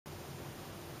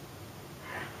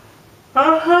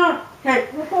Hey.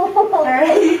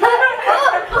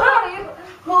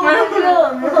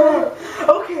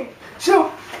 Okay,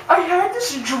 so I had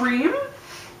this dream,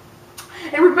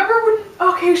 and remember when?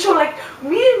 Okay, so like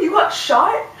me and you got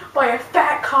shot by a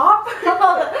fat cop.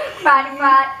 Fat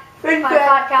cop.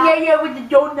 Yeah, with the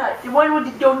donut, the one with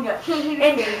the donut.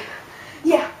 And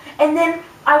yeah, and then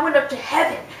I went up to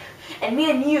heaven, and me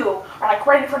and you are like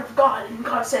right in front of God, and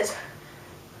God says,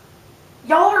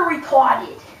 "Y'all are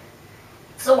retarded,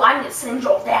 so I'm gonna send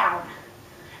y'all down."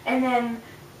 And then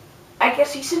I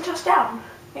guess He sent us down,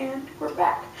 and we're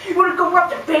back. You wanna go rob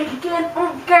the bank again?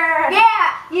 Oh God!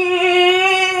 Yeah.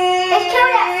 Let's kill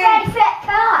that fat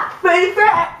cop. Fatty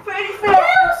fat.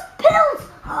 Pills.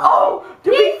 Oh,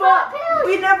 the beef up. Pills.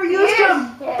 We never used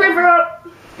them. Yeah. Beef up.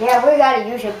 Yeah, we gotta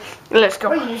use them. Let's go.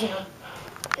 We're using them.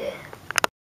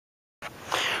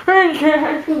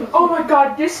 Oh my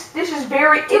God, this is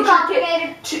very intricate.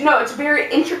 Complicated. No, it's a very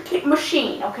intricate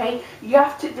machine. Okay, you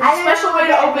have to. There's a special way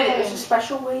to open it. There's a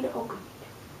special way to open it.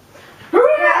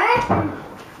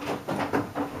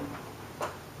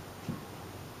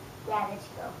 Yeah, let's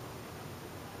go.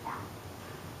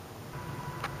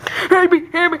 Get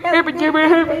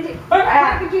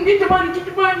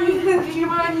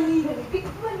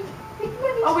the money.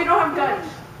 Oh, we don't have guns.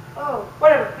 Oh,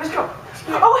 Whatever. Let's go.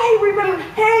 Oh,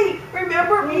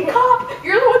 remember me, cop?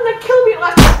 You're the one that killed me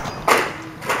last time.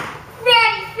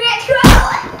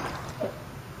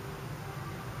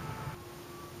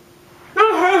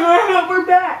 We're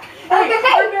back. Hey,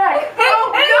 we're back.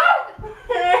 Oh,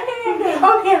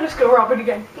 no. Okay, let's go rob it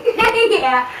again.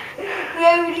 yeah.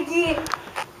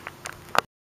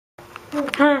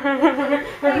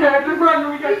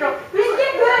 Run, we gotta go. Let's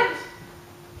get guns.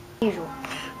 Usual.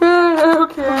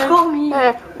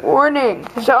 Okay. Warning.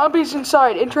 Zombies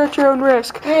inside. Enter at your own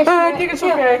risk. I think it's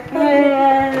okay.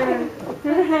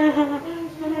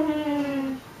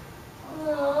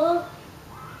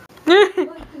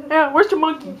 Yeah, where's the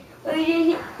monkey?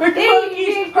 Where's the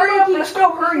monkeys? Hurry up, let's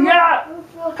go. Hurry up.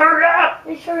 Hurry up.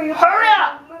 Hurry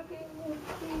up.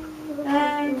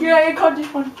 Yeah, I caught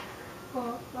this one.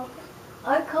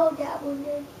 I called that one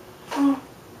then. Oh.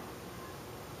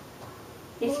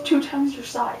 It's 2 times your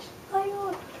size. I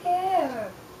don't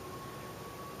care.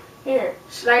 Here,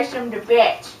 slice them to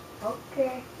bits.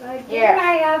 Okay. Didn't Yeah.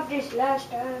 I have this last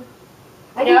time?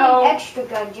 I No. need an extra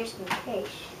gun just in case.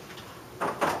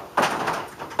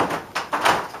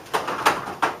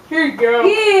 Here you go.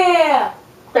 Yeah!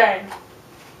 Bang.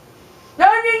 No,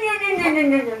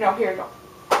 here you go.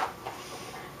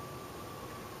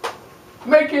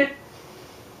 Make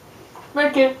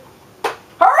it.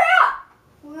 Hurry up!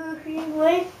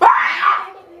 Wait. Ah!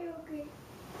 Okay.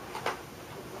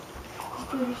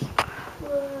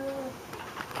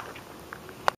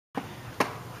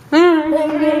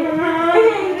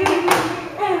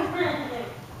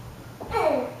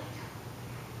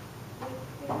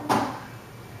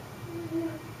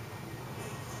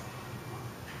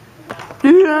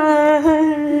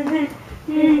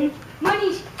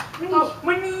 Money's. Oh,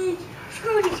 money.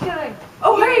 Screw this gun.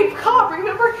 Oh, hey, cop,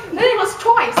 remember? That was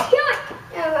twice. Kill it.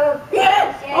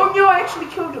 Yeah. Oh, no, I actually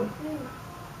killed him.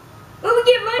 Oh, we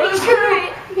get money. Screw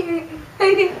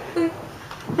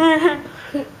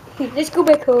it. Let's go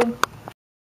back home.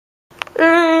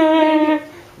 Hey,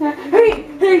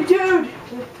 dude.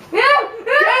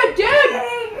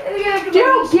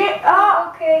 Dude, get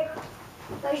up. Okay.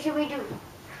 What should we do?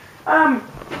 How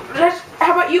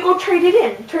about you go trade it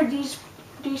in? Trade these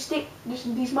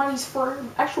monies for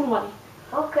actual money.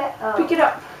 Okay. Pick it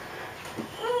up.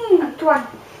 Come on.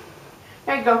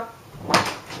 There you go.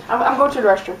 I'm going to the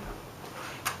restroom.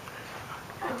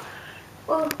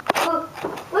 I'm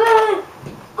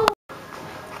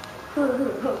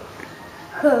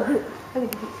gonna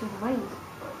get some money.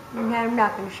 No, I'm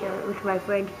not gonna share it with my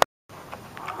friend.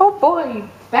 Oh boy,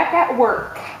 back at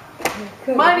work.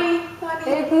 Money.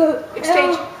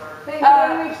 Exchange. Wait.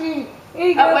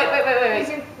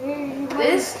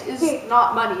 This is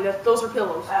not money. Those are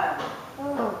pillows.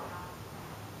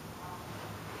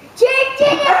 Jake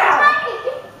did it for money!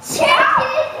 Jake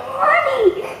did it for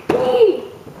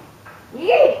money!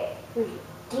 Yeah!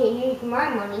 Take my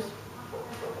money.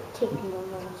 Take my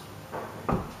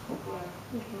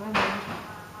money.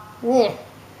 Yeah.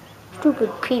 Stupid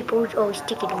people always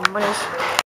taking their money.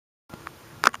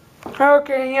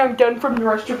 Okay, I'm done from the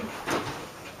restroom.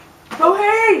 Oh,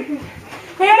 hey!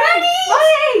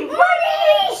 Money! Money!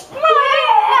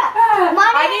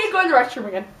 I need to go in the restroom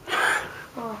again.